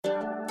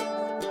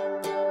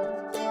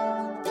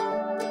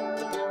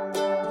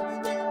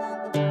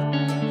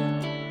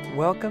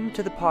Welcome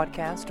to the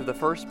podcast of the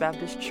First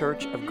Baptist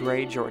Church of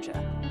Gray, Georgia.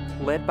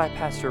 Led by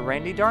Pastor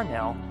Randy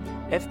Darnell,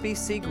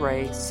 FBC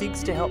Gray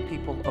seeks to help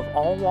people of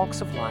all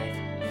walks of life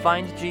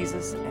find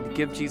Jesus and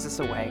give Jesus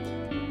away.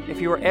 If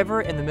you are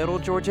ever in the Middle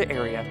Georgia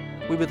area,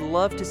 we would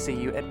love to see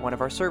you at one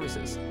of our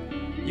services.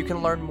 You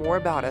can learn more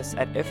about us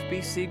at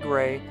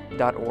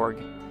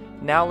fbcgray.org.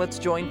 Now let's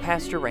join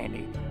Pastor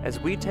Randy as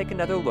we take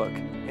another look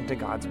into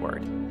God's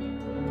Word.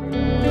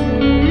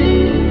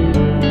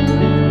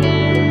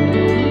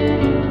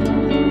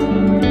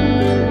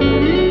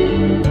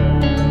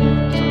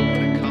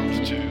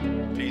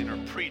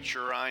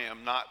 I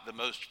am not the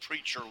most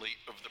preacherly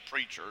of the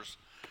preachers.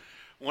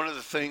 One of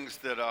the things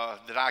that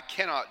I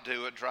cannot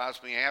do, it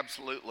drives me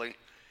absolutely,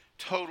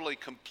 totally,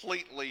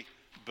 completely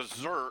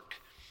berserk,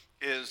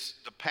 is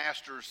the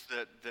pastors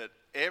that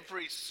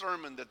every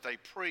sermon that they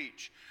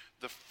preach,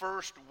 the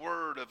first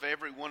word of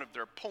every one of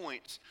their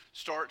points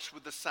starts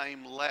with the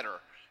same letter.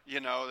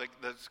 You know,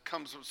 that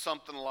comes with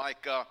something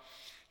like,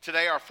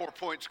 today our 4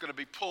 points are going to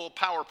be pull,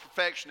 power,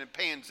 perfection, and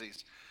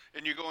pansies.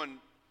 And you're going...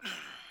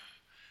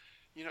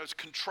 You know, it's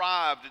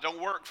contrived. It don't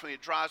work for me.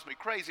 It drives me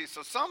crazy.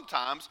 So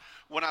sometimes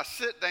when I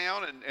sit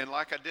down and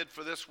like I did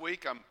for this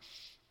week, I'm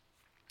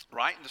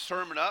writing the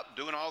sermon up,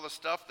 doing all the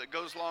stuff that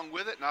goes along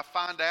with it, and I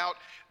find out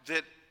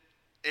that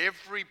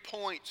every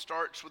point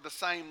starts with the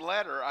same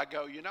letter. I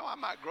go, you know, I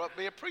might grow up and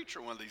be a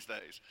preacher one of these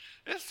days.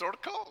 It's sort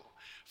of cool.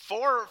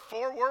 Four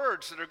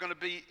words that are going to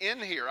be in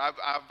here.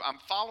 I'm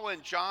following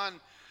John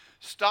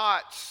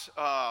Stott's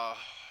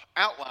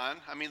outline.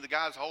 I mean, the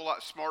guy's a whole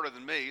lot smarter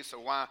than me, so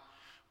why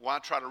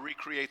try to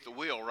recreate the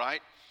wheel, right?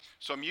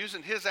 So I'm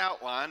using his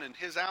outline, and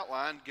his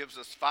outline gives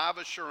us 5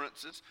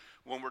 assurances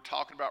when we're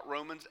talking about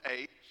Romans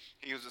 8.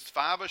 He gives us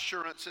 5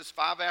 assurances,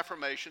 5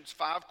 affirmations,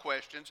 5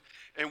 questions,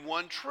 and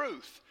 1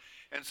 truth.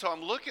 And so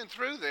I'm looking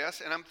through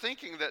this, and I'm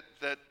thinking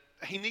that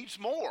he needs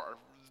more.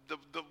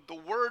 The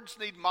words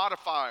need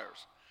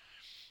modifiers.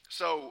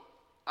 So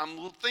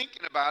I'm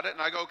thinking about it,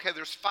 and I go, okay,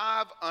 there's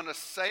 5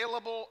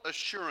 unassailable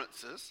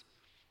assurances.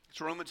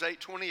 It's Romans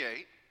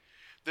 8:28.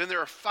 Then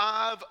there are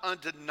 5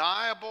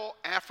 undeniable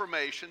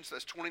affirmations,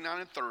 that's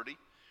 29 and 30.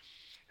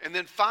 And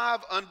then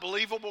 5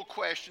 unbelievable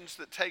questions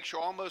that takes you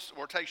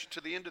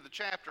to the end of the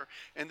chapter.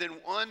 And then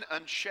 1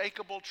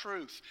 unshakable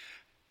truth.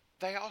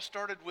 They all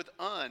started with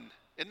un.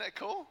 Isn't that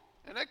cool?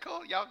 Isn't that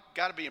cool? Y'all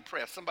got to be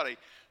impressed. Somebody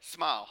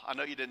smile. I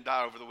know you didn't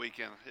die over the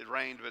weekend. It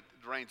rained, but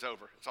the rain's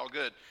over. It's all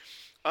good.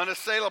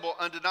 Unassailable,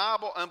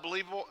 undeniable,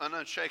 unbelievable, and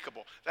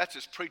unshakable. That's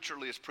as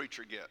preacherly as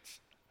preacher gets.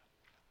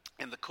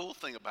 And the cool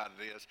thing about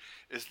it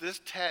is this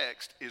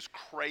text is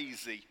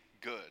crazy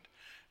good.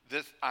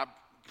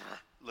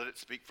 Let it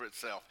speak for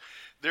itself.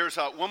 There's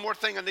one more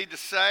thing I need to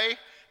say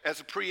as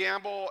a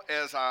preamble,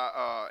 as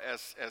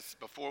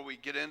before we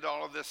get into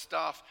all of this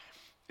stuff,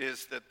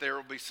 is that there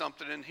will be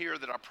something in here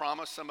that I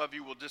promise some of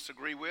you will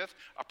disagree with.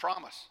 I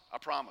promise.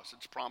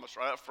 It's a promise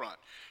right up front.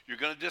 You're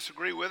going to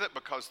disagree with it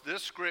because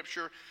this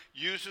scripture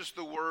uses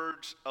the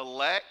words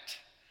elect,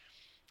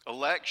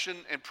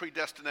 election, and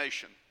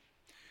predestination.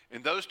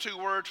 And those 2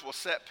 words will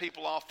set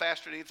people off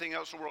faster than anything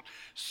else in the world.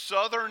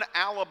 Southern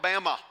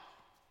Alabama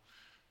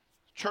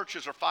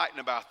churches are fighting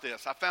about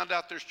this. I found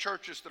out there's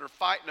churches that are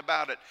fighting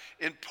about it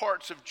in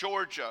parts of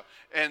Georgia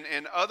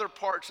and other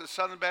parts of the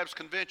Southern Baptist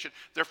Convention.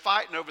 They're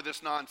fighting over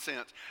this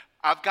nonsense.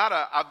 I've got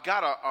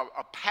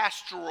a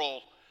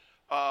pastoral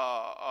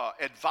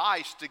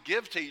advice to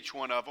give to each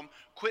one of them.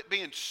 Quit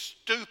being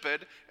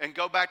stupid and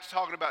go back to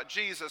talking about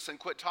Jesus and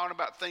quit talking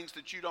about things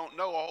that you don't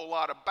know a whole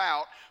lot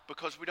about,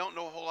 because we don't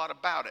know a whole lot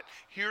about it.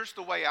 Here's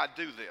the way I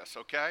do this,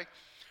 okay?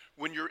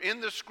 When you're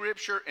in the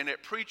scripture and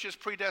it preaches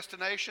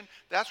predestination,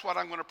 that's what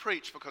I'm going to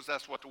preach, because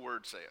that's what the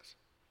word says.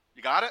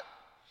 You got it?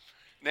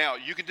 Now,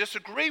 you can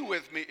disagree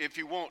with me if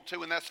you want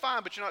to, and that's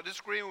fine, but you're not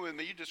disagreeing with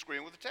me, you're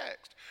disagreeing with the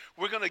text.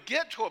 We're going to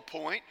get to a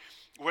point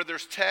where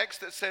there's text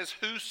that says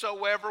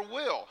whosoever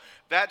will.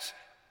 That's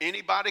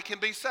anybody can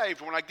be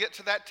saved. When I get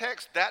to that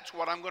text, that's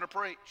what I'm going to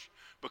preach,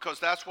 because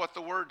that's what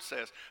the word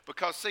says.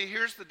 Because, see,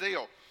 here's the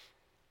deal.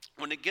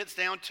 When it gets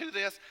down to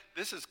this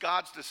is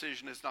God's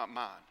decision, it's not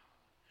mine.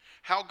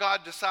 How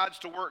God decides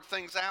to work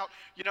things out,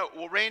 you know,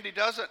 well, Randy,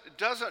 doesn't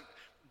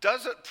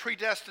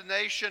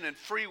predestination and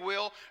free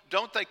will,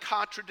 don't they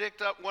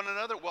contradict one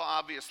another? Well,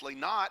 obviously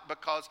not,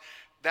 because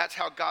that's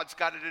how God's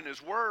got it in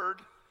his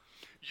word.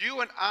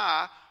 You and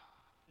I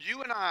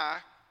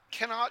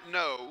cannot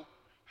know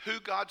who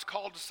God's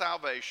called to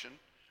salvation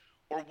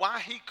or why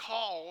he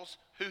calls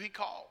who he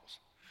calls.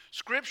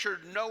 Scripture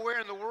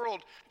nowhere in the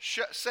world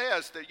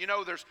says that, you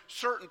know, there's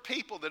certain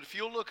people that if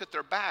you look at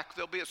their back,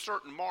 there'll be a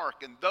certain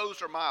mark, and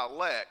those are my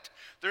elect.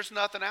 There's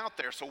nothing out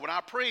there. So when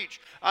I preach,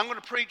 I'm going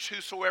to preach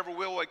whosoever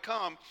will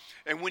come,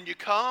 and when you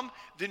come,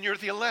 then you're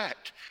the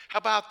elect. How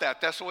about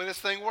that? That's the way this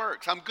thing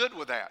works. I'm good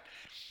with that.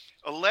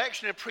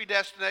 Election and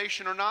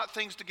predestination are not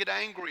things to get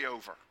angry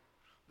over.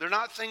 They're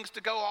not things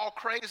to go all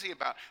crazy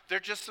about. They're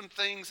just some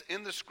things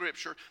in the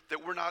scripture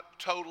that we're not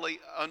totally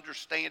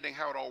understanding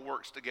how it all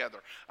works together.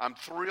 I'm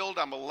thrilled.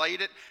 I'm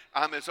elated.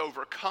 I'm as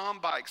overcome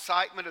by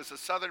excitement as a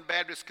Southern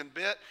Baptist can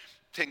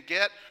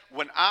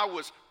When I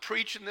was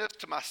preaching this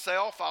to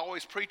myself, I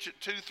always preach it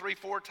 2, 3,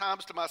 4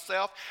 times to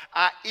myself.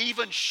 I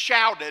even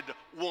shouted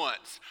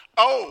once.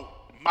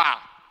 Oh my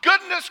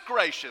goodness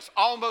gracious,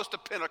 almost a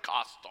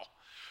Pentecostal.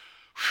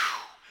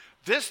 Whew.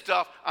 This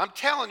stuff, I'm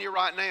telling you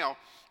right now,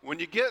 when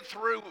you get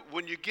through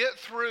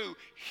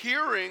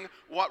hearing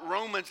what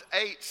Romans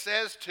 8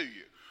 says to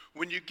you,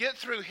 when you get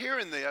through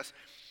hearing this,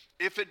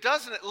 if it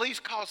doesn't at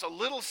least cause a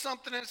little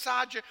something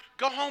inside you,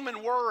 go home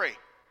and worry.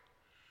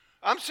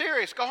 I'm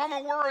serious. Go home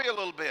and worry a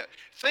little bit.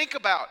 Think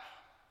about,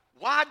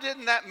 why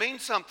didn't that mean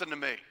something to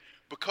me?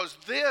 Because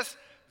this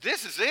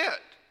is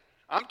it.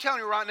 I'm telling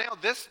you right now,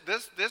 this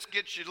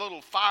gets your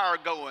little fire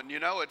going. You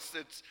know, it's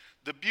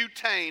the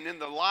butane in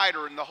the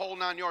lighter and the whole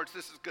 9 yards.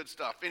 This is good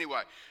stuff.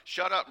 Anyway,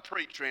 shut up and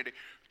preach, Randy.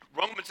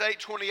 Romans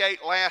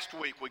 8:28 last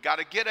week. We got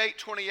to get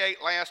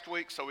 8:28 last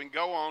week so we can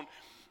go on.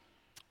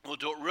 We'll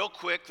do it real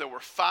quick. There were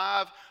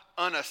 5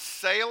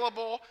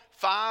 unassailable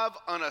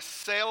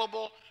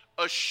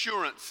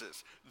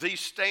assurances. These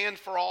stand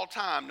for all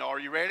time. Now, are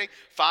you ready?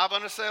 5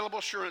 unassailable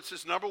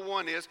assurances. Number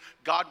 1 is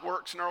God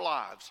works in our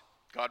lives.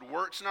 God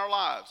works in our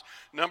lives.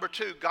 Number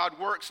 2, God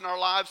works in our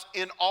lives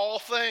in all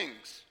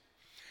things.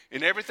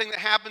 In everything that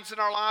happens in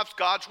our lives,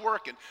 God's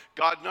working.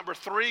 Number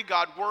 3,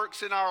 God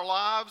works in our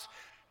lives.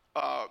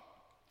 God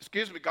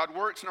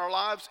works in our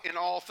lives in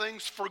all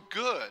things for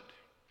good.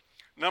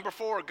 Number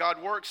 4,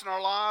 God works in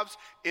our lives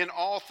in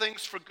all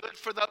things for good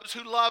for those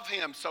who love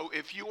him. So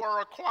if you are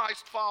a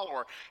Christ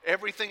follower,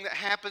 everything that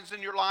happens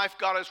in your life,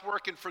 God is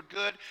working for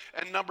good.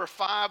 And number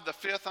 5, the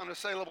 5th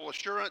unassailable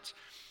assurance,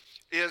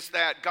 is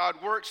that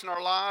God works in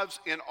our lives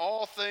in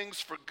all things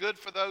for good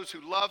for those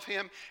who love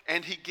him,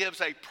 and he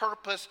gives a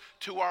purpose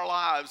to our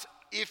lives.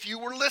 If you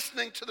were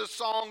listening to the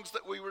songs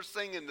that we were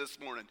singing this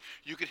morning,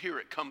 you could hear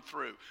it come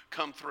through,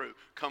 come through,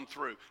 come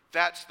through.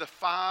 That's the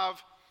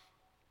 5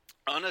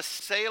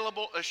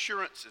 unassailable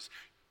assurances.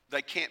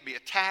 They can't be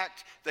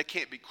attacked. They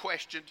can't be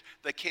questioned.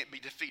 They can't be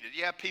defeated.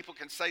 Yeah, people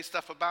can say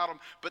stuff about them,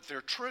 but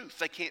they're truth.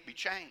 They can't be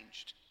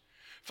changed.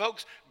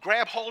 Folks,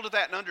 grab hold of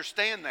that and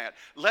understand that.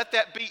 Let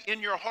that be in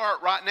your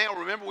heart right now.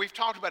 Remember, we've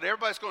talked about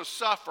everybody's going to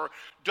suffer.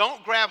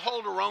 Don't grab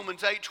hold of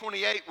Romans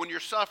 8:28 when you're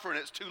suffering.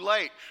 It's too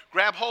late.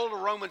 Grab hold of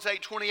Romans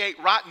 8:28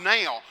 right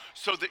now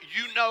so that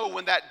you know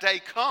when that day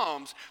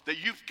comes that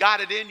you've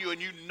got it in you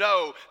and you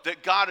know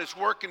that God is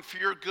working for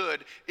your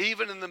good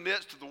even in the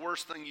midst of the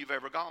worst thing you've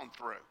ever gone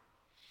through.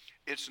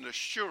 It's an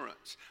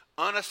assurance,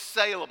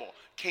 unassailable,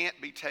 can't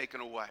be taken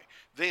away.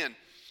 Then,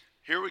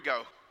 here we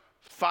go.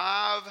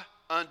 5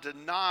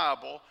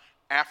 undeniable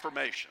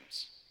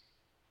affirmations.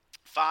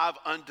 5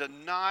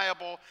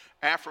 undeniable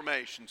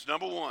affirmations.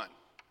 Number 1,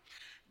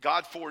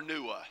 God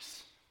foreknew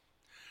us.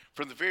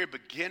 From the very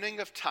beginning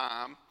of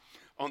time,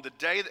 on the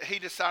day that he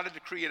decided to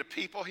create a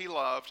people he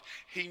loved,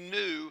 he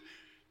knew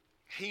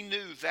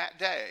that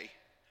day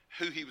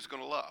who he was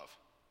going to love.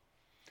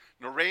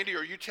 Now, Randy,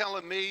 are you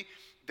telling me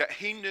that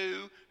he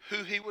knew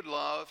who he would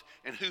love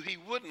and who he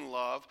wouldn't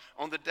love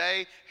on the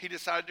day he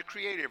decided to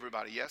create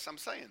everybody? Yes, I'm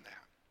saying that.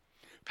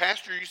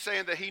 Pastor, are you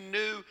saying that he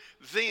knew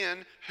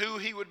then who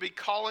he would be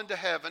calling to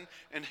heaven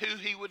and who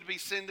he would be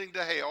sending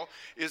to hell?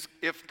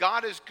 If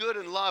God is good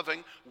and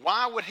loving,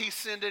 why would he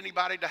send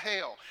anybody to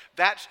hell?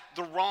 That's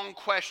the wrong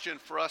question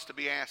for us to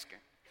be asking.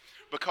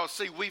 Because,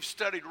 see, we've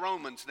studied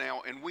Romans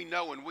now, and we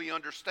know and we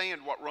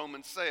understand what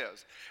Romans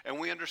says. And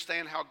we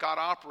understand how God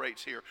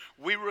operates here.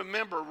 We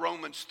remember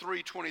Romans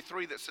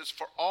 3:23 that says,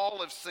 "For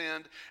all have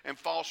sinned and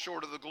fall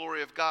short of the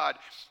glory of God."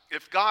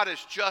 If God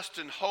is just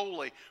and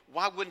holy,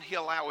 why wouldn't he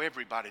allow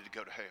everybody to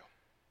go to hell?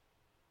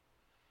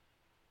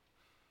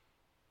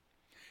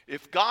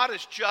 If God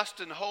is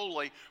just and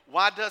holy,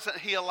 why doesn't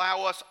he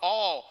allow us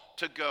all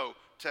to go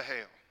to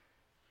hell?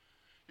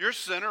 You're a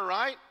sinner,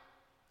 right?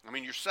 I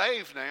mean, you're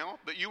saved now,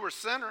 but you were a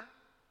sinner.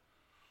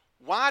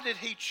 Why did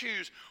he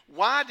choose?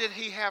 Why did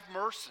he have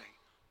mercy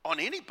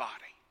on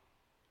anybody?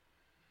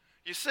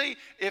 You see,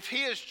 if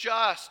he is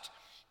just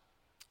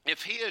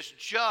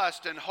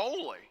and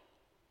holy,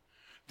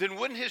 then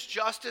wouldn't his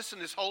justice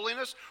and his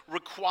holiness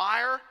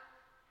require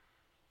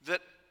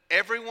that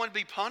everyone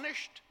be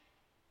punished?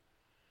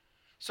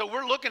 So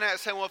we're looking at it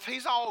saying, well,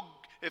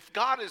 if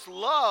God is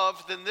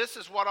love, then this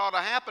is what ought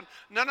to happen.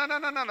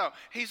 No.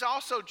 He's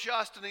also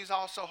just and he's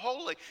also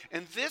holy.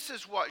 And this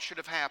is what should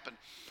have happened.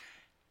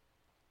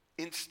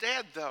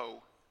 Instead,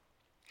 though,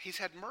 he's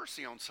had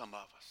mercy on some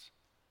of us.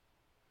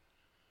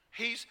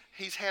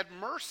 He's had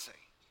mercy.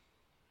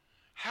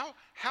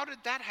 How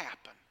did that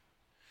happen?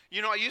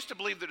 You know, I used to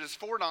believe that his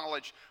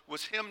foreknowledge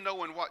was him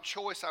knowing what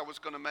choice I was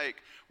going to make,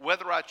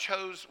 whether I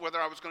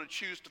was going to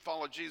choose to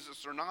follow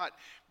Jesus or not.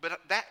 But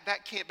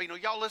that can't be. No,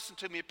 y'all listen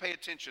to me and pay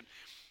attention.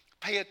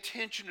 Pay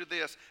attention to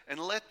this and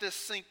let this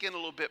sink in a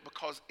little bit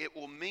because it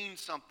will mean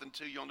something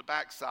to you on the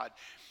backside.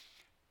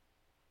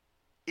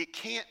 It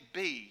can't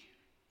be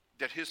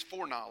that his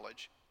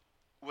foreknowledge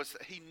was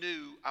that he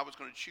knew I was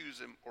going to choose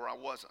him or I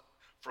wasn't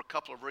for a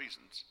couple of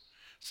reasons.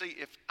 See,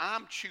 if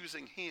I'm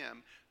choosing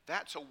him,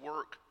 that's a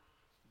work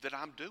that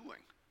I'm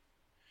doing.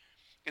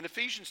 And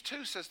Ephesians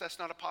 2 says that's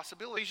not a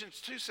possibility.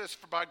 Ephesians 2 says,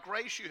 for by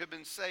grace you have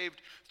been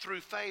saved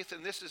through faith,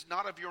 and this is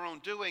not of your own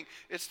doing.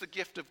 It's the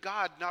gift of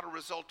God, not a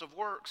result of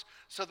works,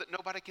 so that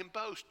nobody can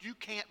boast. You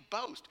can't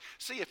boast.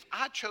 See, if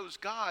I chose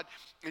God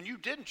and you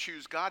didn't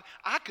choose God,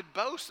 I could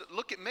boast that,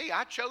 look at me,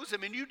 I chose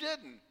him and you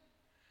didn't.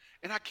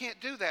 And I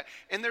can't do that.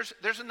 And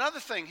there's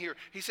another thing here.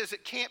 He says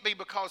it can't be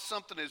because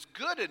something is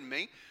good in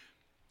me.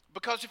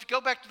 Because if you go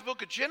back to the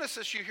book of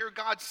Genesis, you hear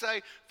God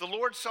say, the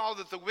Lord saw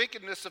that the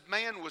wickedness of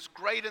man was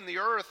great in the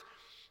earth,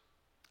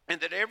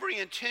 and that every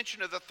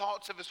intention of the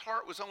thoughts of his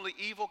heart was only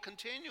evil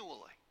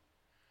continually.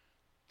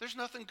 There's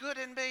nothing good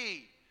in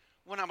me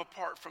when I'm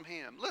apart from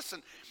him.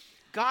 Listen,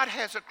 God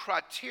has a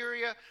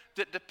criteria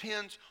that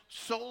depends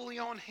solely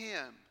on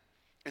him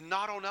and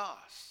not on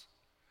us.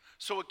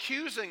 So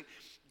accusing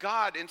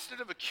God, instead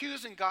of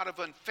accusing God of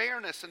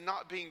unfairness and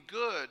not being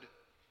good,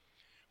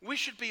 we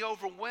should be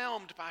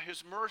overwhelmed by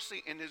his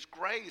mercy and his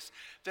grace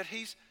that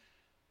he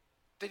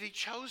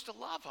chose to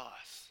love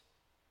us.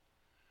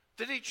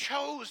 That he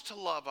chose to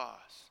love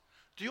us.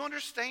 Do you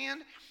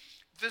understand?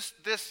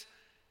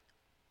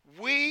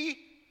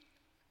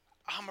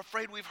 I'm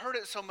afraid we've heard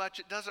it so much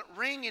it doesn't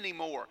ring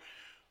anymore.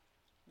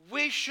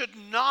 We should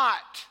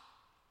not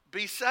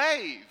be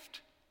saved.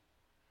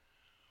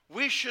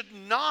 We should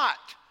not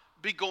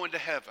be going to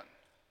heaven.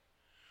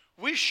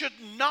 We should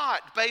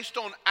not, based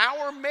on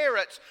our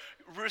merits,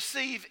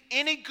 receive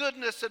any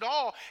goodness at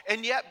all.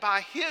 And yet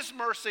by his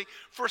mercy,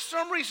 for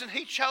some reason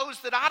he chose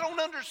that I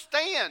don't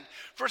understand.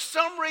 For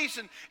some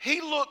reason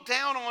he looked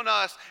down on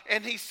us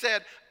and he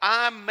said,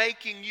 I'm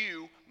making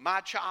you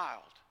my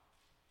child.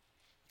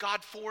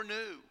 God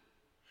foreknew.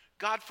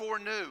 God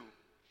foreknew.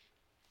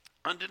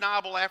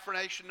 Undeniable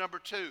affirmation number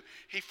 2.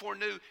 He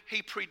foreknew,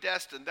 he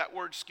predestined. That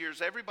word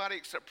scares everybody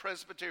except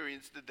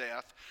Presbyterians to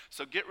death.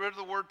 So get rid of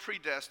the word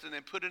predestined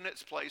and put in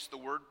its place the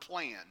word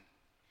plan.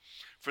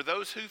 For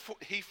those who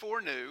he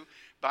foreknew,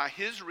 by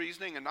his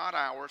reasoning and not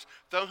ours,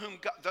 those whom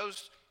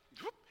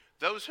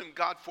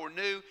God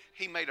foreknew,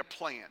 he made a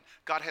plan.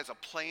 God has a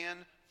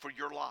plan for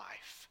your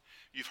life.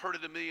 You've heard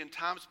it a million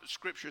times, but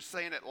Scripture's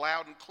saying it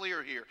loud and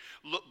clear here.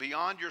 Look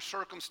beyond your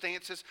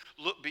circumstances.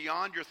 Look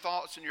beyond your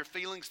thoughts and your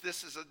feelings.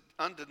 This is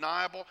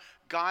undeniable.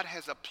 God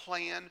has a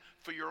plan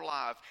for your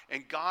life,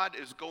 and God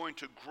is going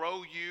to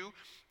grow you,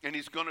 and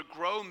he's going to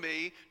grow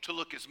me to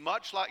look as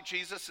much like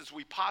Jesus as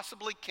we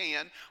possibly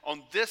can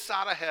on this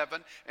side of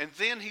heaven. And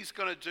then he's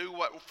going to do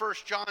what 1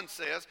 John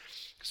says.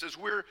 It says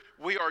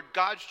we are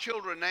God's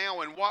children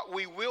now, and what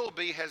we will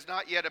be has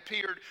not yet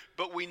appeared.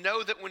 But we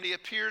know that when he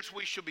appears,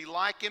 we shall be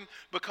like him,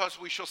 because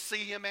we shall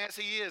see him as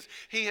he is.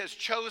 He has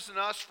chosen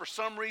us for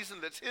some reason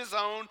that's his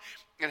own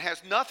and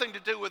has nothing to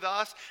do with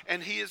us,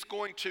 and he is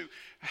going to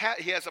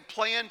he has a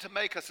plan to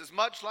make us as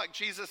much like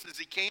Jesus as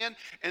he can,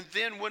 and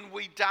then when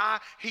we die,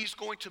 he's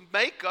going to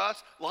make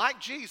us like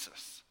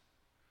Jesus.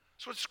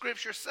 That's what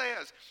Scripture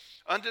says.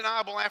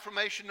 Undeniable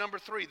affirmation number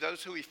 3,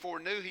 those who he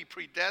foreknew, he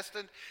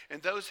predestined,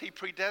 and those he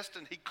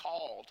predestined, he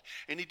called.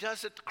 And he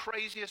does it the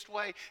craziest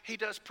way. He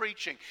does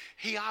preaching.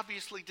 He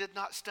obviously did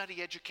not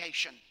study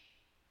education.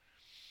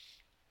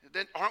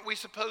 Then aren't we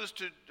supposed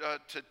to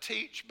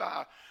teach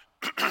by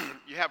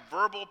you have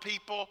verbal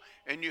people,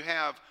 and you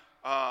have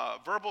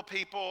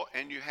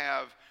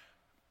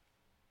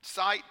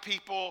sight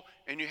people,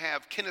 and you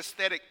have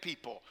kinesthetic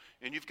people,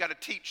 and you've got to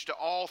teach to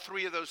all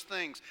 3 of those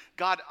things.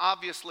 God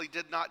obviously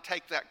did not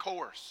take that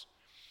course.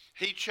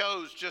 He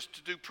chose just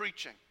to do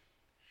preaching,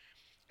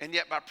 and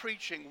yet by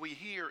preaching we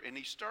hear and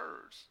he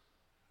stirs.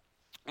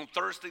 On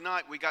Thursday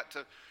night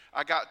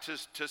I got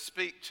to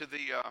speak to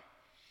the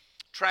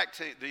track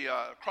team, the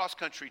cross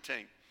country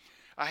team.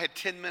 I had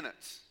 10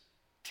 minutes.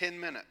 10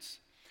 minutes.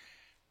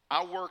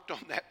 I worked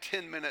on that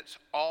 10 minutes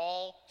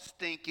all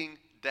stinking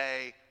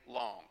day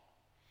long.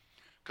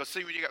 Because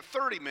see, when you got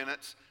 30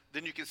 minutes,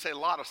 then you can say a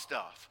lot of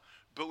stuff.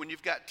 But when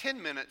you've got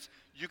 10 minutes,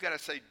 you got to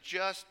say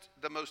just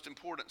the most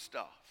important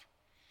stuff.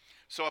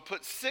 So I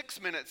put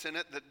 6 minutes in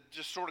it that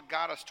just sort of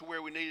got us to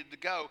where we needed to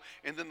go.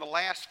 And then the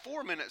last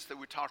 4 minutes that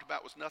we talked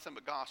about was nothing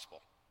but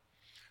gospel.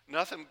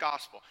 Nothing but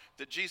gospel.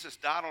 That Jesus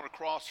died on a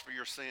cross for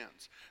your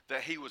sins.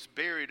 That he was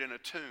buried in a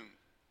tomb.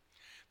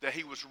 That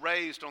he was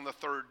raised on the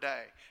 3rd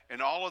day.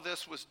 And all of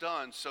this was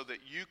done so that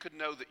you could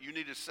know that you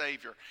need a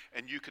Savior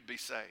and you could be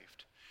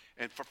saved.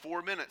 And for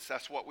 4 minutes,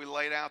 that's what we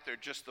laid out there.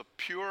 Just the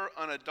pure,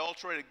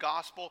 unadulterated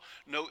gospel.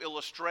 No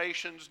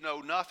illustrations, no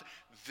nothing.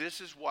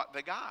 This is what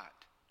they got.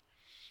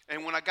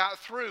 And when I got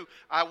through,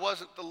 I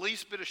wasn't the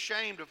least bit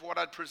ashamed of what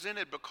I'd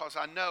presented, because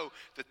I know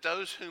that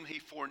those whom he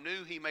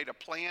foreknew, he made a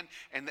plan,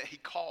 and that he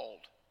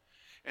called.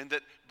 And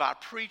that by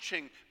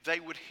preaching, they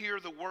would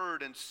hear the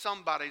word and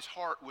somebody's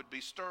heart would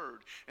be stirred.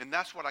 And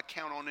that's what I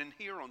count on in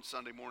here on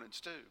Sunday mornings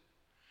too.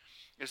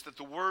 Is that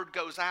the word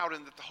goes out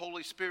and that the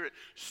Holy Spirit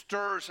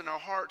stirs in our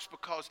hearts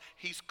because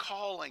he's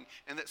calling,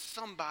 and that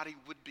somebody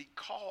would be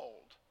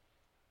called.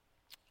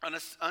 An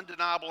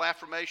undeniable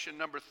affirmation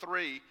number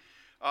 3,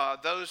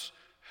 those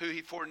who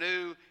he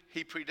foreknew,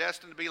 he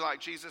predestined to be like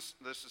Jesus.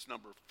 This is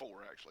number 4,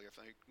 actually,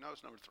 I think. No,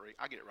 it's number 3.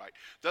 I get it right.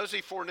 Those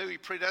he foreknew, he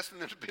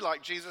predestined them to be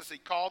like Jesus. He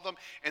called them,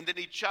 and then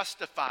he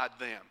justified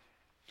them.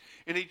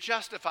 And he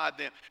justified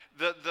them.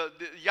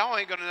 Y'all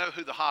ain't going to know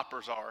who the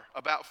Hoppers are.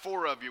 About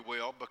 4 of you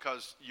will,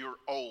 because you're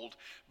old.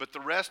 But the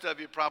rest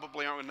of you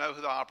probably aren't going to know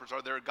who the Hoppers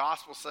are. They're a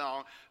gospel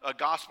song, a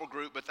gospel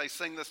group, but they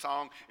sing the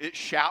song, it's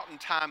shouting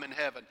time in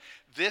heaven.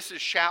 This is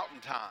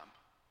shouting time.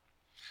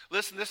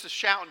 Listen, this is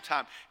shouting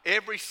time.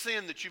 Every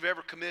sin that you've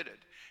ever committed,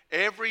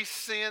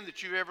 everything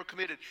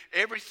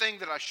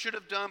that I should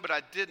have done but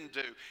I didn't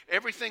do,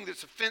 everything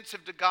that's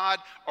offensive to God,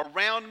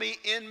 around me,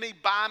 in me,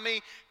 by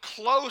me,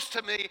 close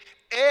to me,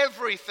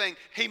 everything,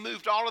 he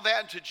moved all of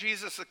that into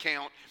Jesus'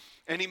 account.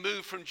 And he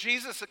moved from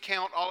Jesus'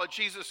 account all of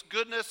Jesus'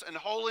 goodness and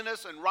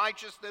holiness and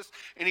righteousness,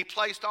 and he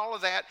placed all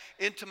of that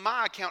into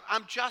my account.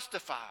 I'm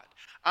justified.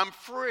 I'm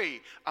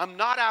free. I'm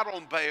not out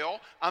on bail.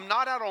 I'm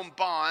not out on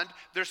bond.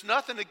 There's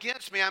nothing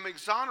against me. I'm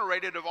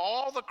exonerated of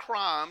all the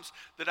crimes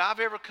that I've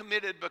ever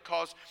committed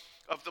because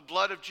of the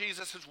blood of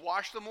Jesus has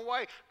washed them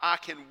away. I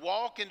can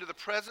walk into the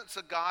presence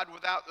of God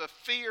without the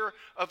fear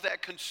of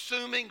that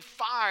consuming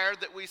fire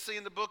that we see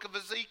in the book of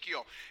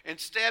Ezekiel.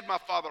 Instead, my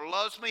Father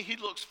loves me. He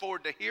looks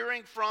forward to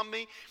hearing from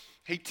me.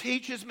 He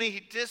teaches me, he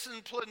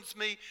disciplines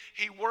me,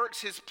 he works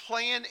his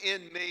plan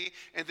in me.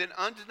 And then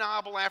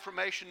undeniable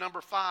affirmation number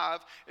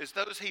 5 is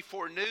those he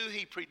foreknew,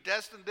 he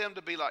predestined them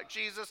to be like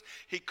Jesus.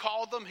 He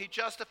called them, he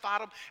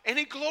justified them, and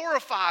he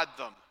glorified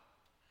them.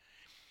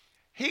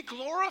 He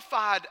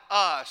glorified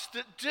us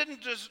that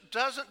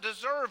doesn't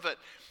deserve it.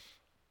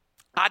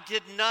 I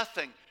did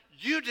nothing.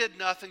 You did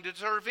nothing to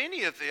deserve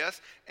any of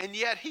this, and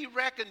yet he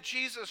reckoned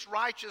Jesus'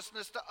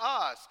 righteousness to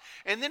us.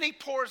 And then he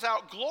pours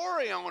out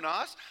glory on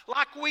us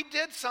like we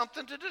did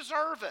something to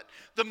deserve it.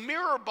 The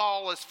mirror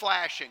ball is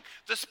flashing.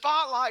 The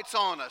spotlight's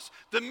on us.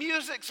 The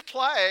music's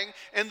playing,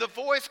 and the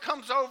voice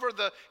comes over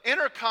the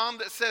intercom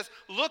that says,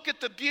 "Look at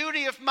the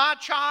beauty of my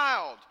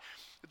child.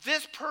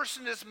 This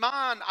person is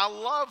mine. I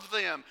love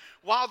them.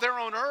 While they're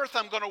on earth,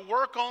 I'm going to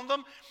work on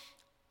them.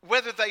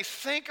 Whether they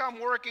think I'm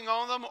working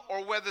on them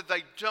or whether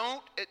they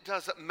don't, it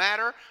doesn't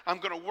matter. I'm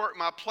going to work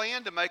my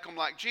plan to make them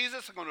like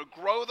Jesus. I'm going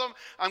to grow them.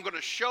 I'm going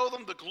to show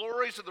them the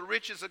glories of the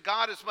riches of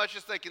God as much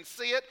as they can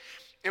see it.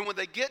 And when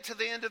they get to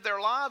the end of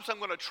their lives, I'm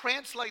going to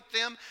translate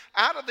them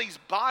out of these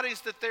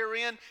bodies that they're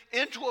in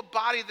into a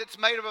body that's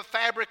made of a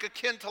fabric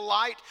akin to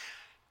light."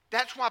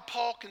 That's why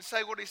Paul can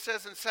say what he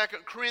says in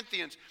 2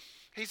 Corinthians.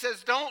 He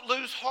says, "Don't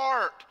lose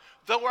heart.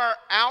 Though our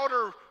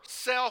outer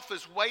self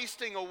is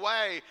wasting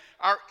away,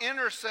 our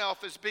inner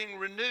self is being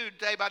renewed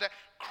day by day."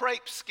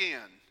 Crepe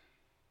skin.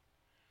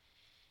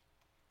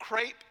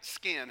 Crepe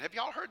skin. Have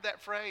y'all heard that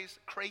phrase?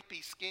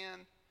 Crepey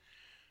skin.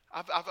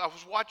 I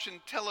was watching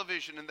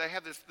television, and they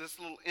have this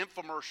little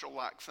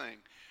infomercial-like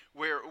thing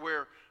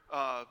where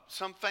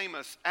some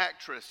famous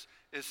actress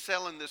is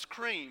selling this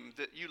cream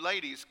that you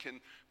ladies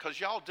can, because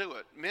y'all do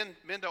it. Men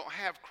don't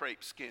have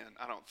crepe skin,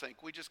 I don't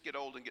think. We just get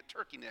old and get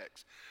turkey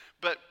necks.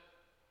 But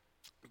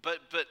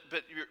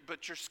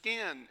your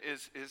skin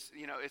is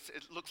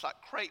it looks like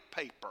crepe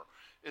paper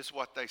is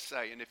what they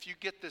say. And if you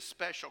get this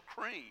special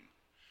cream,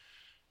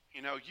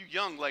 you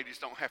young ladies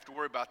don't have to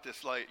worry about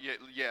this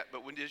yet.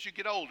 But as you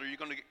get older, you're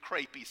going to get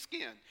crepey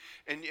skin,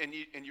 and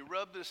you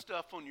rub this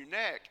stuff on your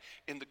neck,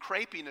 and the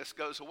crepiness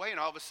goes away, and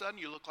all of a sudden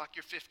you look like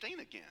you're 15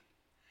 again.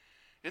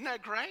 Isn't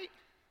that great?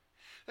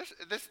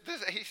 The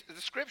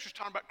scripture's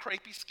talking about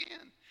crepey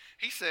skin.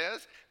 He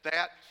says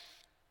that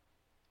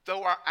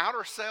though our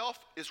outer self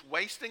is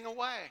wasting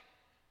away,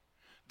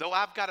 though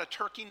I've got a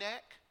turkey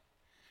neck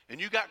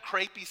and you got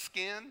crepey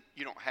skin,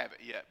 you don't have it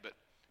yet, but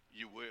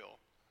you will.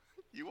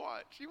 You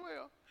watch, you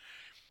will.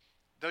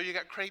 Though you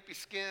got crepey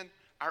skin,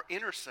 our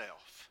inner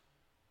self,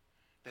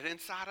 that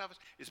inside of us,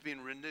 is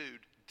being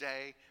renewed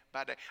day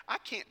by day. I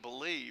can't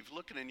believe,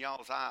 looking in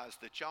y'all's eyes,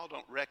 that y'all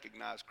don't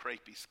recognize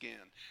crepey skin.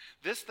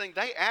 This thing,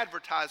 they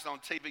advertised on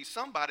TV.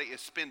 Somebody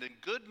is spending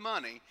good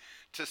money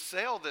to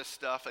sell this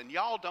stuff, and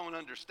y'all don't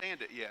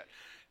understand it yet.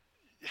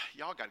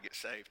 Y'all got to get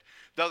saved.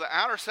 Though the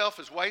outer self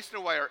is wasting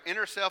away, our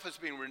inner self is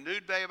being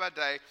renewed day by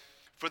day.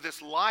 For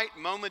this light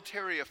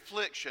momentary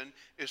affliction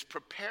is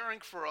preparing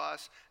for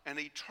us an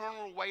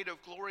eternal weight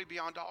of glory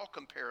beyond all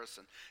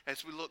comparison,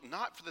 as we look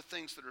not for the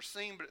things that are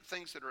seen, but at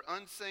things that are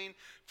unseen.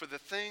 For the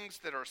things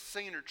that are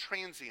seen are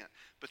transient,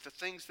 but the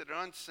things that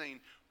are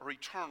unseen are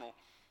eternal.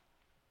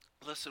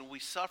 Listen, we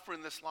suffer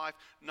in this life.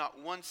 Not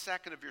 1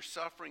 second of your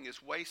suffering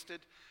is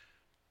wasted,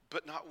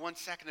 but not 1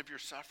 second of your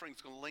suffering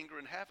is going to linger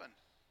in heaven.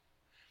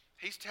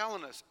 He's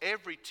telling us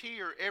every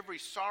tear, every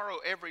sorrow,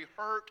 every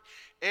hurt,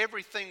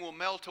 everything will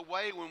melt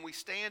away when we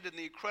stand in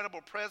the incredible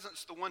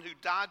presence of the one who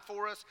died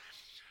for us.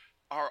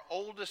 Our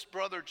oldest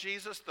brother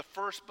Jesus, the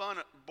firstborn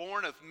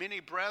of many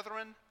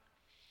brethren,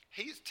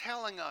 he's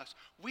telling us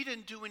we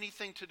didn't do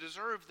anything to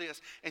deserve this,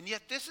 and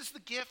yet this is the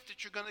gift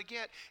that you're going to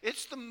get.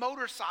 It's the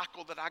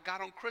motorcycle that I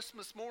got on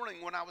Christmas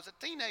morning when I was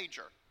a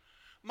teenager.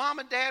 Mom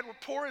and Dad were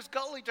poor as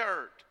gully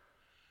dirt.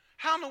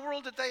 How in the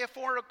world did they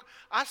afford it?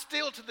 I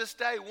still to this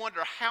day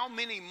wonder how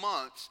many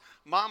months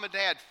Mom and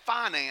Dad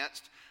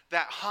financed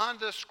that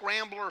Honda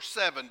Scrambler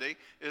 70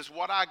 is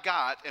what I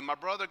got, and my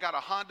brother got a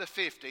Honda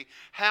 50.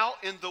 How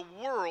in the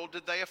world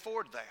did they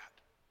afford that?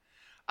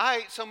 I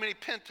ate so many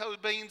pinto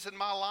beans in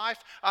my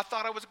life, I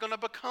thought I was going to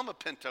become a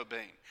pinto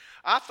bean.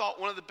 I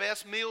thought one of the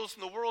best meals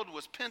in the world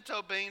was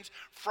pinto beans,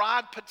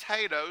 fried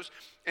potatoes,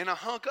 and a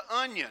hunk of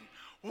onion.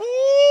 Woo,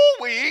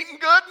 we eating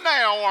good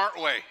now,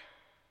 aren't we?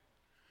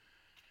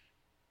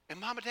 And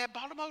Mom and Dad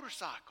bought a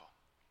motorcycle.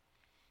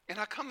 And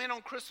I come in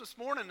on Christmas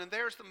morning, and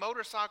there's the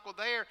motorcycle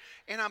there,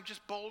 and I'm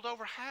just bowled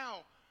over. How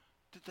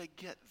did they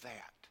get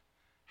that?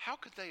 How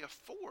could they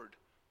afford?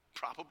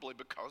 Probably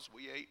because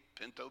we ate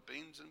pinto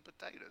beans and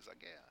potatoes, I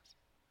guess.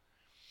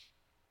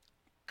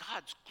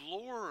 God's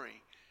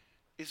glory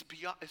is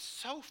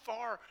so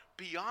far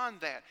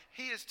beyond that.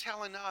 He is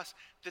telling us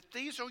that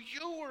these are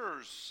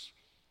yours.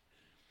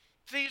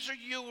 These are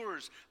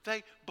yours.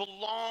 They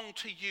belong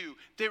to you.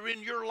 They're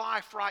in your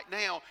life right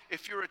now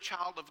if you're a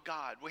child of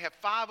God. We have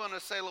 5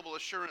 unassailable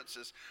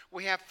assurances.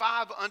 We have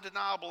 5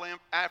 undeniable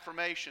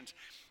affirmations.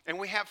 And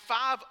we have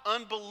 5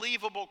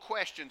 unbelievable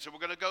questions. And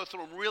we're going to go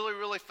through them really,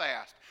 really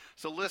fast.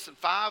 So listen,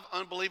 5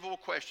 unbelievable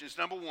questions.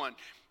 Number 1,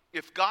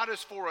 if God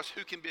is for us,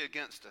 who can be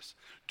against us?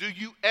 Do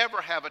you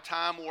ever have a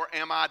time, or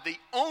am I the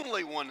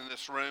only one in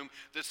this room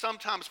that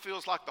sometimes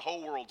feels like the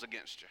whole world's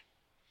against you?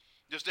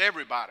 Just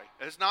everybody.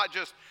 It's not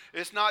just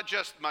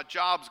my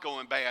job's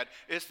going bad.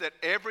 It's that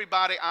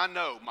everybody I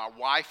know, my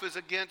wife is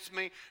against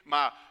me,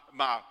 my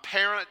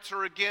parents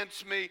are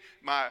against me,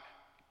 my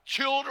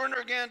children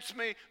are against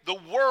me, the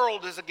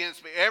world is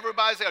against me.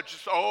 Everybody's out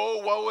just,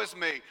 oh, woe is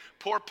me,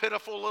 poor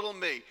pitiful little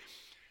me.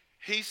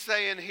 He's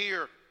saying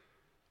here,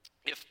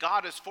 if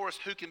God is for us,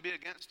 who can be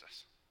against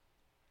us?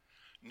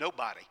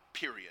 Nobody,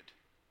 period.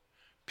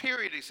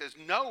 Period, he says,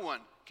 no one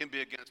can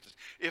be against us.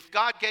 If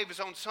God gave his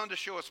own son to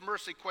show us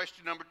mercy,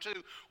 question number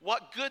 2,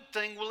 what good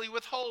thing will he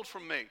withhold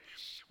from me?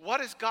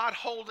 What is God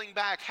holding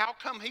back? How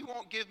come he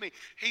won't give me?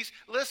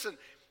 Listen,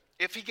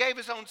 if he gave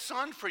his own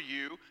son for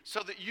you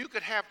so that you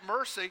could have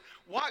mercy,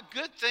 what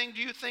good thing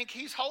do you think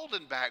he's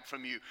holding back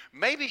from you?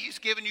 Maybe he's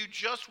given you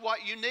just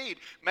what you need.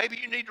 Maybe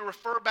you need to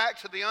refer back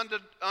to the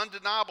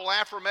undeniable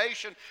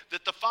affirmation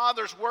that the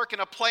Father's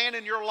working a plan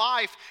in your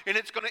life and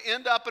it's going to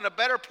end up in a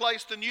better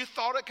place than you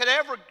thought it could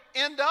ever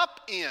end up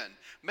in.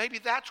 Maybe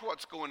that's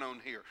what's going on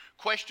here.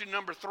 Question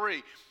number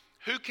 3,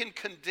 who can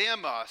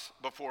condemn us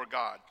before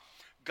God?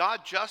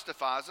 God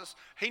justifies us.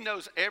 He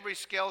knows every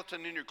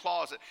skeleton in your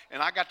closet.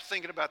 And I got to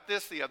thinking about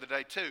this the other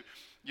day too.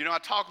 You know, I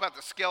talk about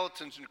the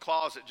skeletons in your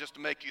closet just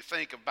to make you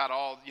think about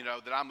all,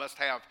 that I must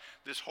have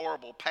this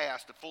horrible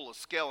past full of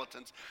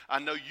skeletons. I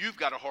know you've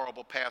got a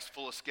horrible past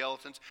full of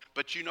skeletons,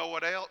 but you know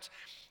what else?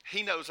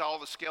 He knows all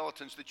the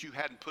skeletons that you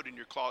hadn't put in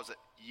your closet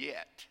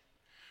yet.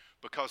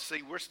 Because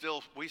see, we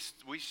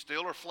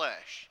still are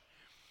flesh.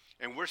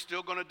 And we're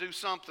still going to do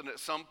something at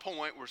some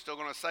point. We're still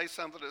going to say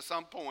something at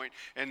some point.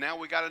 And now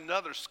we got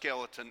another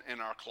skeleton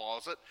in our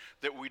closet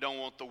that we don't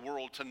want the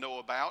world to know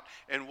about.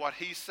 And what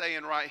he's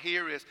saying right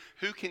here is,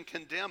 who can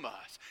condemn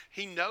us?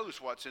 He knows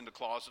what's in the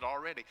closet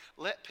already.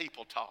 Let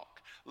people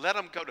talk. Let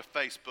them go to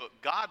Facebook.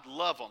 God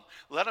love them.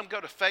 Let them go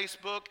to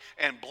Facebook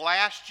and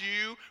blast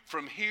you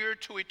from here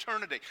to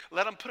eternity.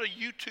 Let them put a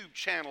YouTube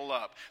channel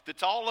up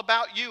that's all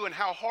about you and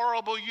how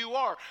horrible you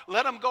are.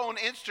 Let them go on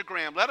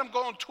Instagram. Let them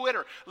go on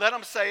Twitter. Let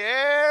them say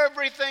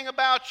everything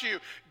about you.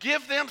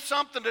 Give them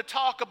something to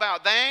talk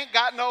about. They ain't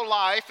got no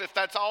life if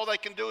that's all they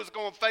can do is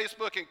go on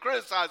Facebook and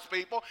criticize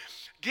people.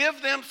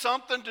 Give them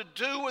something to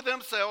do with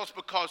themselves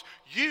because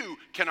you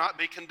cannot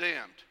be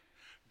condemned.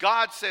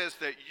 God says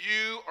that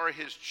you are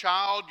his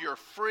child, you're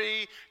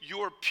free,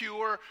 you're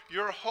pure,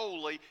 you're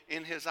holy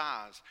in his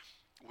eyes.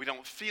 We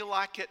don't feel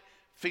like it,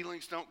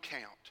 feelings don't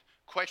count.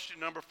 Question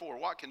number 4,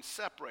 what can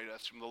separate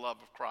us from the love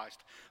of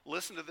Christ?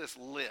 Listen to this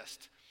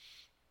list.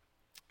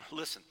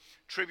 Listen,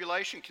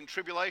 can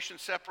tribulation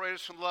separate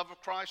us from the love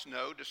of Christ?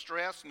 No.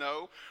 Distress?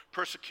 No.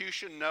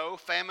 Persecution? No.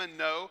 Famine?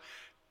 No.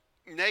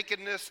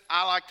 Nakedness,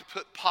 I like to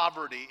put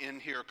poverty in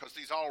here because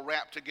these all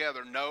wrap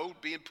together. No,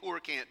 being poor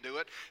can't do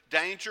it.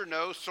 Danger,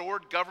 no.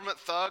 Sword, government,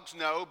 thugs,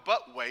 no.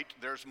 But wait,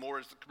 there's more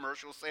as the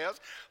commercial says.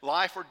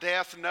 Life or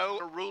death, no.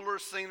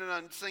 Rulers, seen and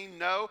unseen,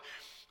 no.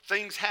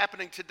 Things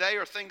happening today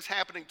or things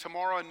happening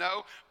tomorrow,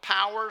 no.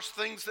 Powers,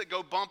 things that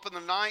go bump in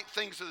the night,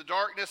 things of the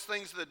darkness,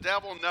 things of the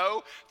devil,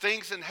 no.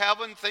 Things in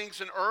heaven,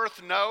 things in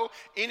earth, no.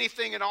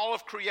 Anything in all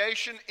of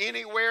creation,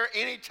 anywhere,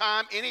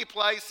 anytime, any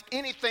place,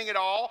 anything at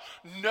all,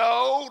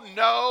 no,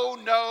 no,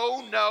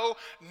 no, no.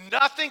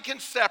 Nothing can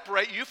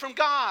separate you from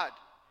God.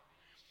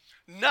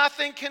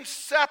 Nothing can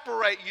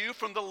separate you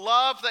from the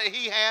love that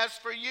he has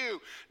for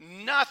you.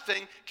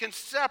 Nothing can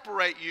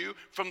separate you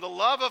from the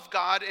love of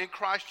God in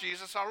Christ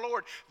Jesus our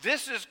Lord.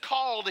 This is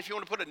called, if you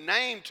want to put a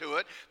name to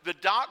it, the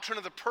doctrine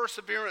of the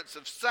perseverance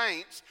of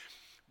saints.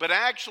 But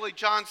actually,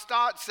 John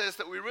Stott says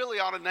that we really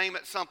ought to name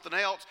it something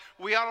else.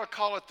 We ought to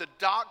call it the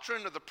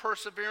doctrine of the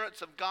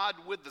perseverance of God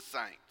with the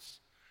saints.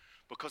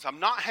 Because I'm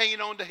not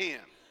hanging on to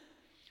him.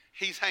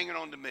 He's hanging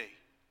on to me.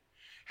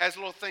 Has a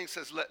little thing that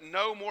says, let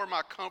no more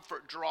my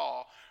comfort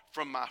draw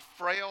from my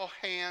frail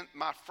hand,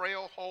 my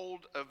frail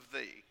hold of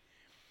thee.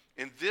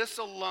 In this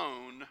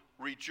alone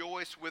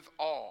rejoice with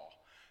all,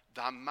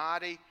 thy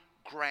mighty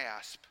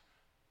grasp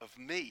of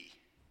me.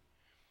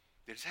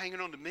 It's hanging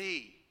on to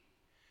me.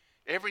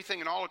 Everything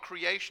in all of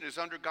creation is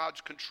under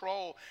God's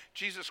control.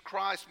 Jesus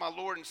Christ, my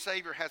Lord and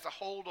Savior, has a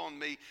hold on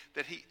me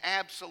that he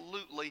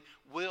absolutely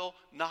will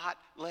not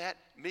let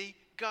me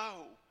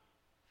go.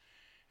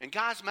 And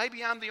guys,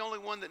 maybe I'm the only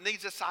one that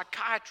needs a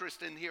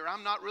psychiatrist in here.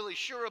 I'm not really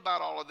sure about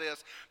all of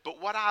this.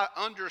 But what I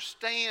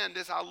understand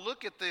as I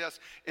look at this,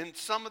 in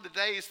some of the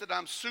days that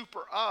I'm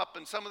super up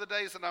and some of the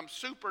days that I'm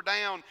super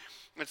down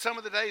and some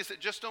of the days that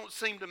just don't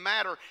seem to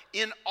matter,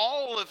 in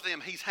all of them,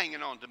 he's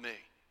hanging on to me.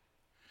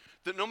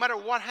 That no matter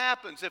what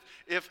happens,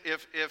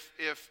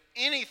 if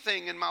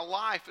anything in my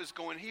life is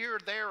going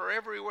here, there, or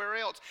everywhere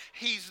else,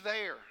 he's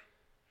there.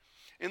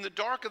 In the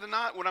dark of the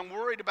night when I'm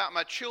worried about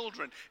my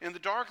children, in the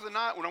dark of the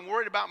night when I'm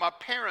worried about my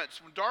parents,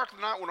 in the dark of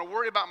the night when I'm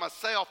worried about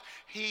myself,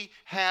 he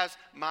has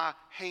my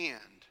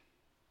hand.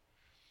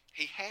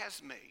 He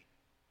has me.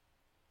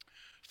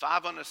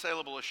 5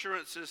 unassailable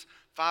assurances,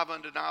 5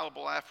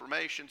 undeniable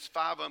affirmations,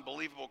 5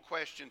 unbelievable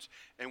questions,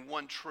 and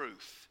 1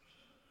 truth.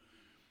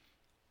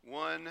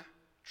 1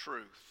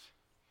 truth.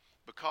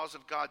 Because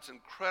of God's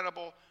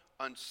incredible,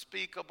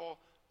 unspeakable,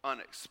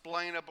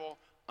 unexplainable,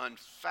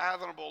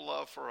 unfathomable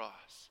love for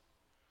us.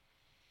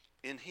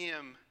 In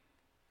him,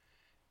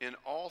 in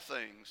all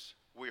things,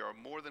 we are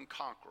more than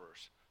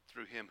conquerors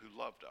through him who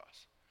loved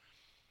us.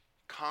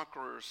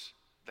 Conquerors,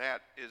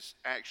 that is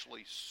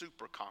actually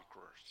super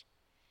conquerors.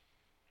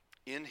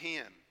 In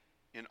him,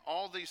 in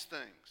all these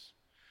things,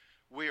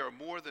 we are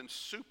more than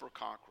super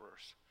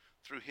conquerors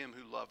through him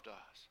who loved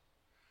us.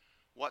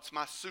 What's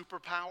my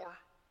superpower?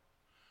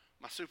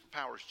 My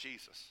superpower is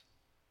Jesus.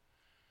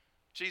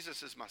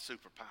 Jesus is my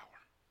superpower.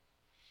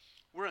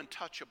 We're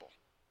untouchable.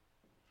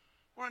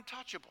 We're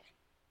untouchable.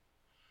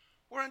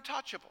 We're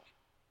untouchable.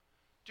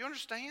 Do you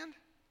understand?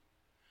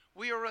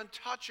 We are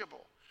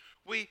untouchable.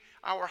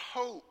 Our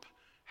hope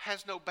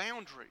has no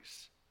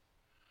boundaries.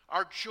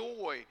 Our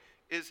joy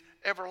is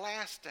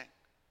everlasting.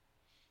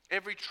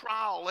 Every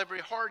trial, every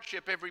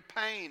hardship, every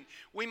pain,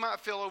 we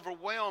might feel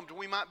overwhelmed.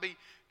 We might be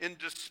in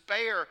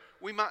despair.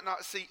 We might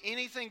not see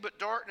anything but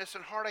darkness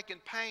and heartache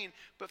and pain,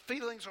 but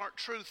feelings aren't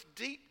truth.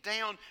 Deep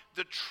down,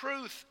 the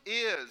truth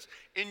is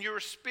in your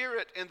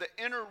spirit, in the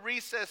inner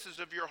recesses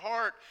of your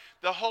heart,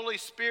 the Holy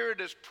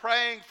Spirit is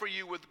praying for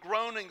you with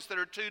groanings that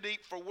are too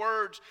deep for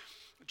words.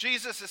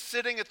 Jesus is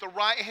sitting at the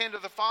right hand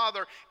of the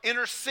Father,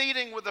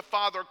 interceding with the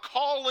Father,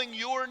 calling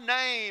your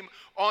name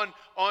on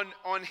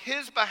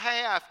his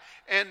behalf.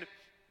 And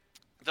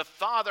the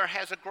Father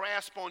has a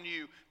grasp on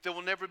you that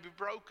will never be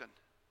broken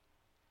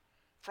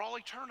for all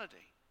eternity.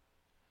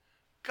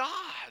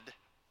 God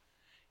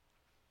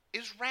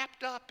is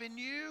wrapped up in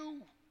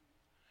you.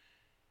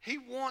 He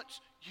wants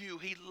you.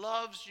 He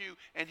loves you.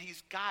 And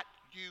he's got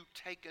you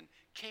taken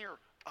care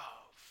of.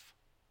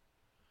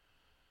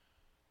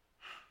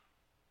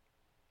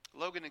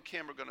 Logan and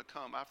Kim are going to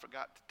come. I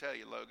forgot to tell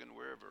you, Logan,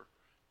 wherever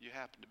you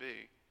happen to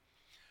be,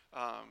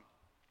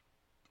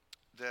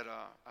 that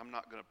I'm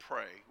not going to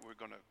pray. We're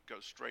going to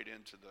go straight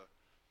into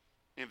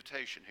the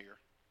invitation here.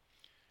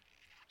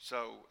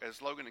 So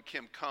as Logan and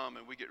Kim come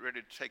and we get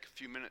ready to take a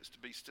few minutes to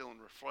be still and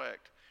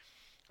reflect,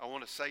 I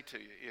want to say to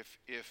you,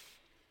 if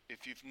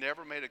you've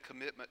never made a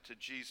commitment to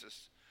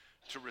Jesus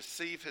to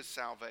receive his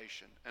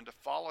salvation and to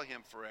follow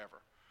him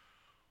forever,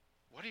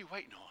 what are you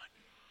waiting on?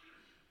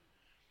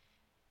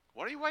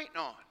 What are you waiting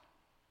on?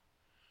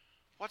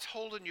 What's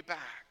holding you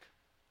back?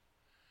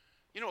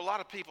 You know, a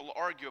lot of people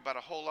argue about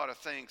a whole lot of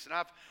things, and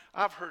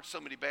I've heard so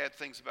many bad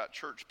things about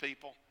church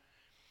people.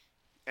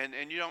 And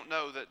you don't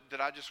know that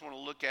I just want to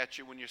look at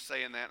you when you're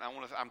saying that.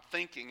 And I'm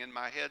thinking in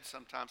my head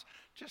sometimes,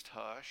 just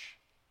hush.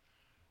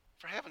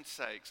 For heaven's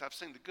sakes, I've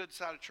seen the good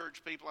side of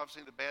church people. I've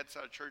seen the bad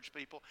side of church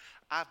people.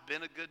 I've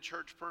been a good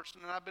church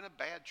person, and I've been a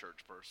bad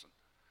church person.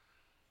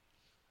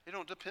 It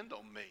don't depend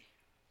on me.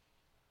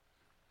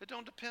 It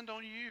don't depend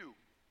on you.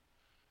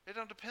 It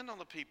don't depend on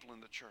the people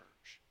in the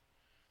church.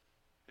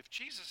 If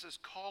Jesus is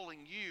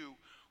calling you,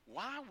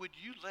 why would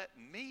you let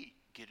me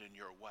get in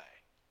your way?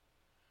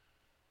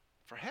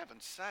 For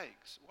heaven's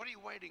sakes, what are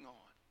you waiting on?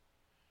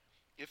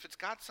 If it's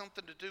got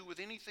something to do with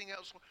anything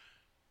else,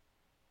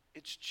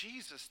 it's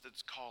Jesus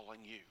that's calling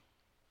you.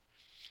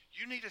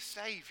 You need a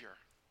Savior.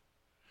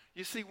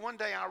 You see, one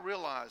day I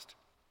realized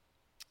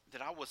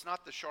that I was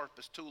not the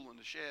sharpest tool in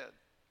the shed.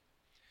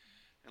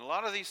 And a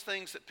lot of these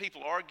things that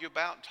people argue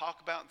about and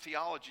talk about in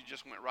theology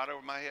just went right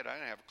over my head. I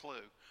didn't have a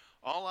clue.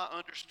 All I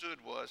understood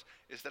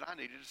is that I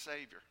needed a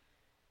Savior.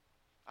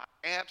 I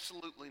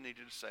absolutely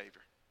needed a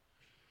Savior.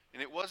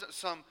 And it wasn't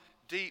some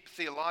deep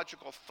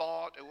theological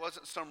thought. It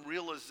wasn't some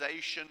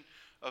realization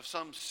of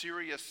some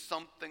serious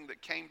something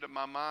that came to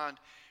my mind.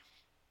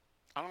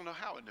 I don't know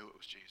how I knew it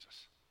was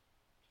Jesus.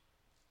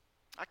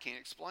 I can't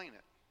explain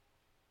it.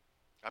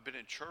 I've been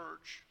in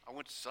church. I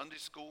went to Sunday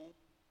school.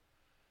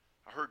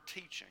 I heard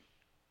teaching.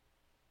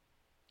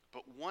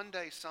 But one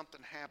day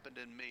something happened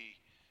in me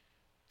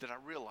that I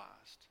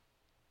realized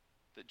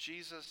that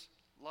Jesus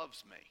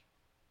loves me.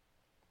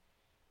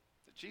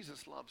 That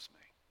Jesus loves me.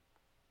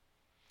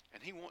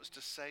 And he wants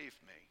to save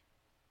me.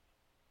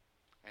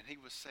 And he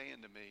was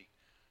saying to me,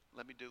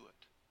 let me do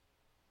it.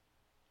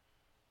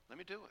 Let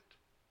me do it.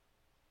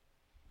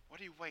 What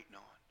are you waiting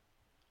on?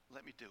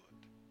 Let me do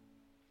it.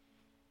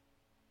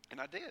 And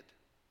I did.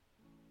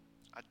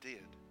 I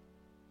did.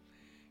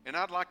 And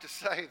I'd like to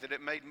say that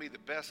it made me the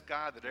best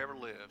guy that ever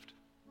lived.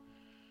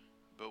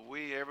 But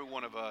every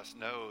one of us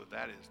know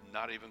that is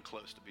not even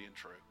close to being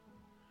true.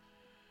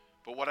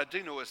 But what I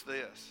do know is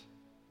this,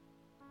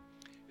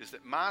 is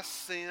that my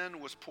sin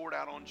was poured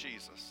out on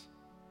Jesus.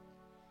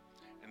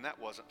 And that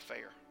wasn't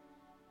fair.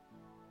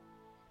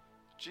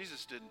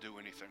 Jesus didn't do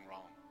anything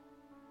wrong.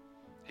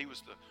 He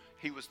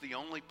was the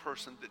only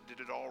person that did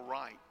it all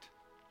right.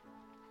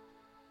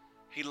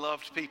 He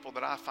loved people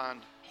that I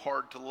find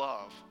hard to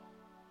love.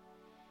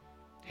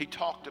 He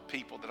talked to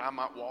people that I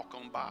might walk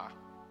on by.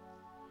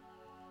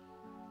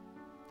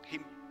 He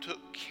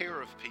took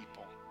care of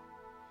people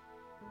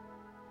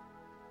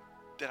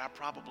that I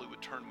probably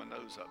would turn my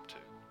nose up to.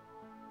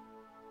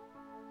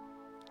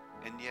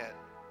 And yet,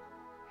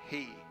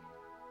 he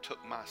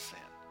took my sin.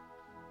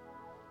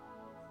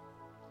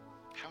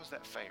 How is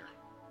that fair?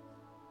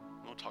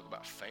 We don't talk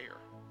about fair.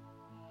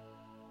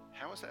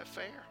 How is that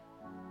fair?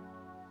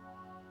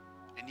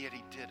 And yet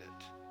he did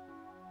it.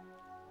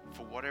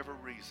 For whatever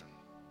reason,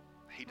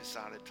 he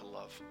decided to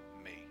love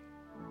me.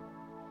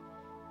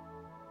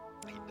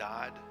 He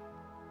died.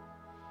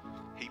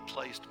 He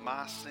placed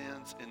my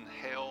sins in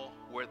hell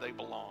where they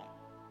belong.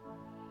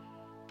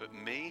 But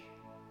me,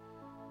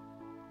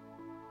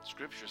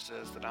 Scripture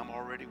says that I'm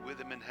already with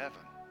him in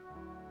heaven,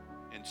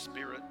 in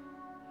spirit.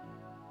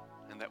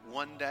 And that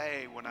one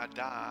day when I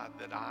die,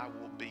 that I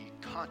will be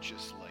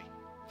consciously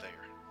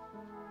there.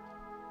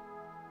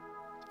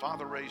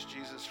 Father raised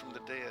Jesus from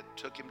the dead,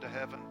 took him to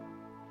heaven,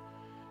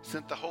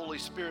 sent the Holy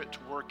Spirit to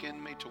work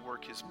in me, to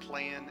work his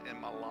plan in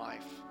my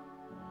life.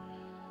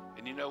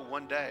 And you know,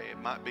 one day, it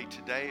might be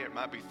today, it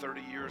might be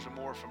 30 years or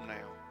more from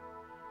now,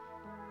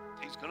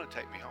 he's going to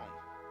take me home.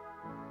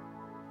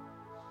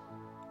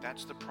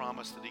 That's the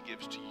promise that he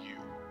gives to you.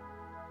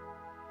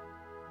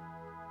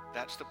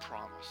 That's the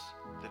promise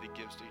that he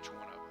gives to each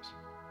one of us.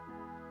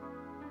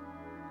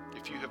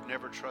 If you have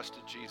never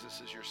trusted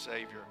Jesus as your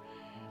Savior,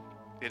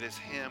 it is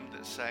him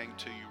that's saying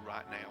to you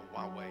right now,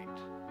 why wait?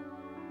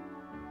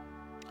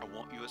 I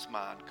want you as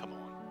mine, come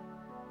on.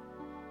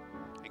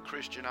 And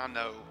Christian, I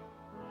know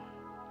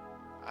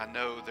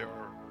there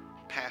are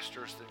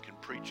pastors that can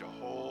preach a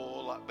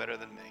whole lot better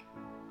than me.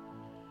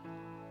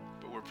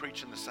 But we're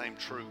preaching the same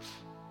truth.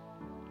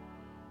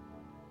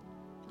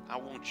 I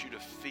want you to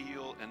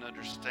feel and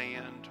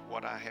understand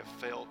what I have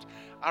felt.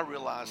 I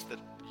realize that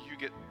you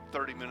get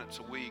 30 minutes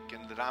a week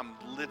and that I'm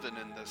living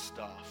in this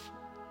stuff.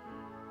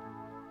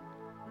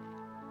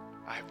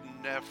 I have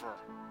never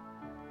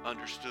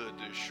understood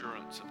the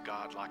assurance of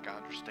God like I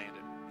understand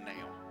it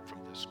now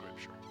from this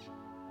scripture.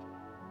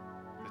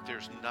 That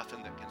there's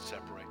nothing that can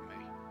separate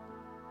me.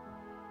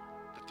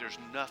 That there's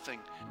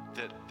nothing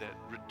that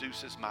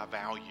reduces my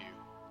value.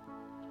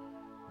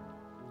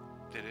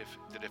 That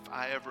if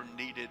I ever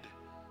needed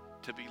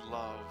to be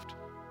loved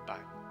by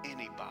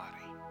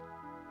anybody,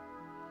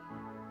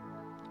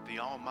 the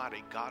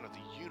Almighty God of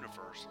the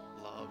universe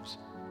loves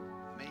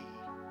me.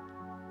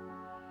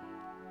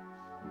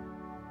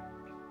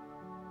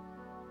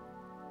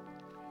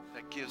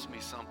 That gives me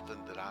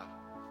something that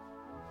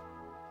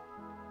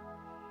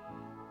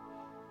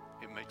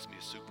it makes me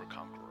a super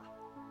conqueror.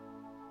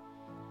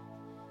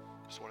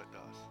 That's what it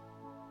does.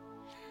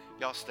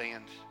 Y'all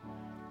stand.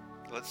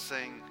 Let's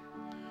sing.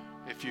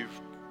 If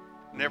you've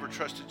never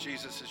trusted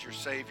Jesus as your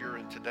Savior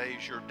and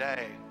today's your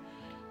day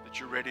that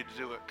you're ready to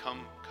do it,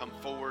 come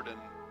forward and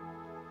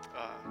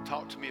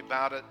talk to me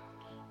about it.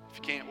 If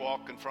you can't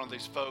walk in front of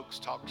these folks,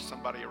 talk to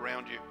somebody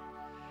around you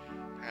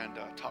and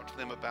talk to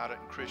them about it.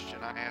 And Christian,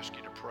 I ask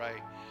you to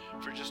pray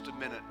for just a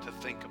minute to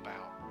think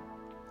about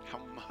how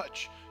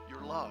much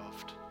you're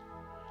loved.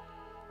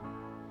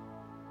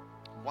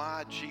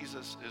 Why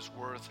Jesus is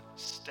worth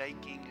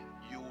staking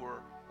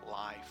your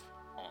life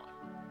on.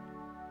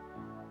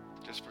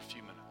 Just for a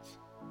few minutes.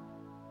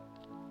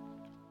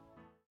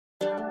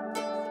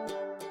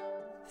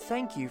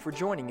 Thank you for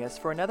joining us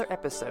for another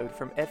episode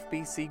from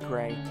FBC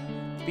Gray.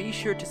 Be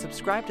sure to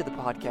subscribe to the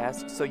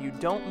podcast so you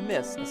don't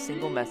miss a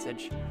single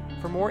message.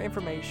 For more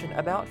information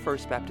about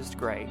First Baptist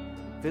Gray,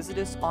 visit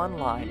us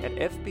online at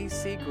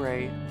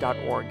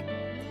fbcgray.org.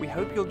 We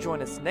hope you'll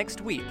join us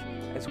next week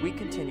as we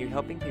continue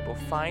helping people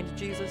find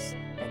Jesus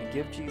and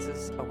give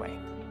Jesus away.